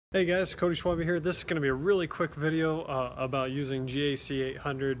Hey guys, Coty Schwabe here. This is going to be a really quick video about using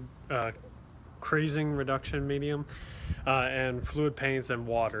GAC800 crazing reduction medium and fluid paints and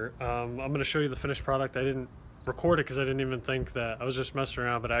water. I'm going to show you the finished product. I didn't record it because I didn't even think that I was just messing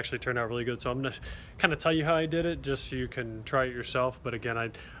around, but it actually turned out really good. So I'm going to kind of tell you how I did it just so you can try it yourself. But again, I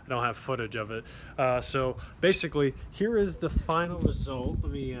don't have footage of it. So basically, here is the final result.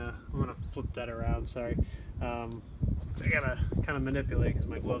 I'm going to flip that around, sorry. I gotta kind of manipulate because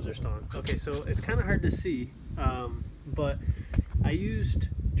my gloves are strong. Okay, so it's kind of hard to see, but I used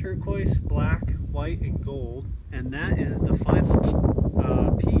turquoise, black, white, and gold, and that is the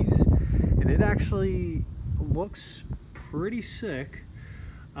final piece. And it actually looks pretty sick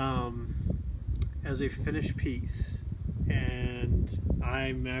as a finished piece, and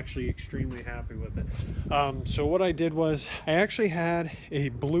I'm actually extremely happy with it. So what I did was I actually had a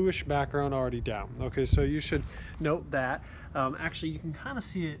bluish background already down. Okay, so you should note that. Actually, you can kind of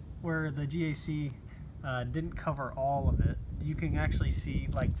see it where the GAC didn't cover all of it. You can actually see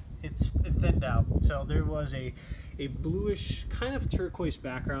like it thinned out. So there was a bluish kind of turquoise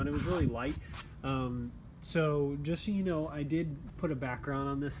background. It was really light. So just so you know, I did put a background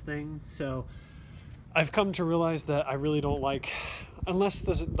on this thing. So I've come to realize that I really don't like, unless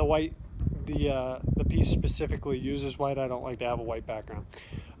the white, the piece specifically uses white, I don't like to have a white background.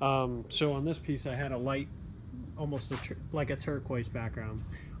 So on this piece I had a light, almost like a turquoise background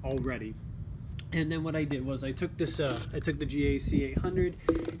already. And then what I did was I took this, I took the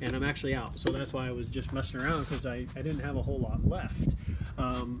GAC800, and I'm actually out. So that's why I was just messing around, because I didn't have a whole lot left.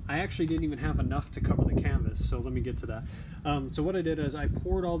 I actually didn't even have enough to cover the canvas, so let me get to that. So what I did is I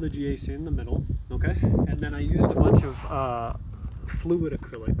poured all the GAC in the middle, okay? And then I used a bunch of fluid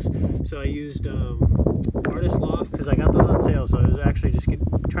acrylics. So I used Artist Loft, because I got those on sale, so I was actually just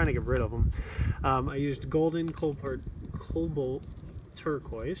trying to get rid of them. I used golden cobalt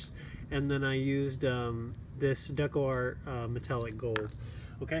turquoise, and then I used this Deco Art metallic gold.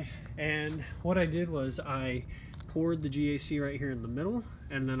 Okay, and what I did was I poured the GAC right here in the middle,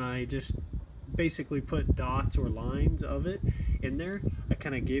 and then I just basically put dots or lines of it in there. I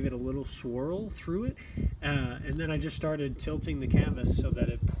kind of gave it a little swirl through it, and then I just started tilting the canvas so that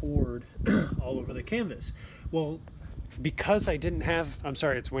it poured all over the canvas. Well, because I didn't have, I'm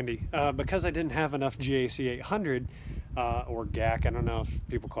sorry, it's windy, because I didn't have enough GAC800 or GAC, I don't know if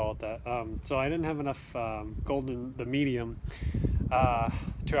people call it that, so I didn't have enough golden, the medium,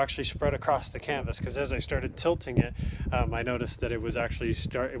 to actually spread across the canvas, because as I started tilting it, I noticed that it was actually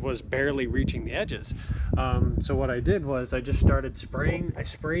it was barely reaching the edges. So what I did was I just started spraying. I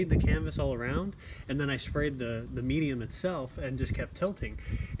sprayed the canvas all around, and then I sprayed the medium itself and just kept tilting.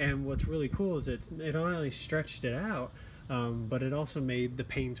 And what's really cool is it not only stretched it out, but it also made the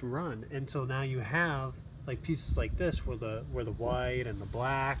paints run. And so now you have like pieces like this where the white and the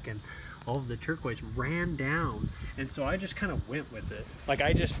black and all of the turquoise ran down. And so I just kind of went with it. Like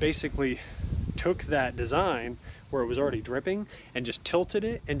I just basically took that design where it was already dripping and just tilted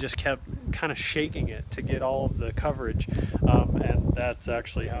it and just kept kind of shaking it to get all of the coverage. And that's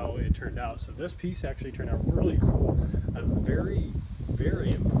actually how it turned out. So this piece actually turned out really cool. I'm very,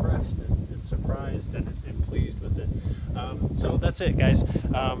 very impressed and surprised and pleased with it. So that's it, guys.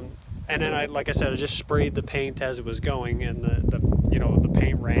 And then like I said, I just sprayed the paint as it was going, and the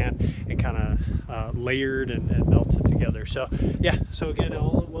paint ran and kind of layered and melted together. So yeah, so again,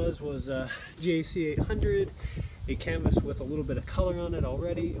 all it was GAC800, a canvas with a little bit of color on it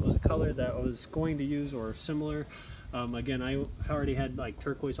already. It was a color that I was going to use or similar. Again, I already had like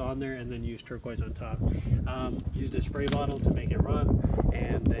turquoise on there, and then used turquoise on top. Used a spray bottle to make it run,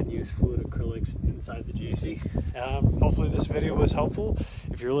 and then used fluid acrylics inside the GAC. Hopefully this video was helpful.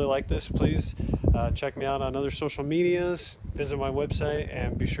 If you really like this, please check me out on other social medias, visit my website,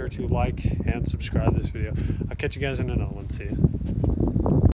 and be sure to like and subscribe to this video. I'll catch you guys in another one. See you.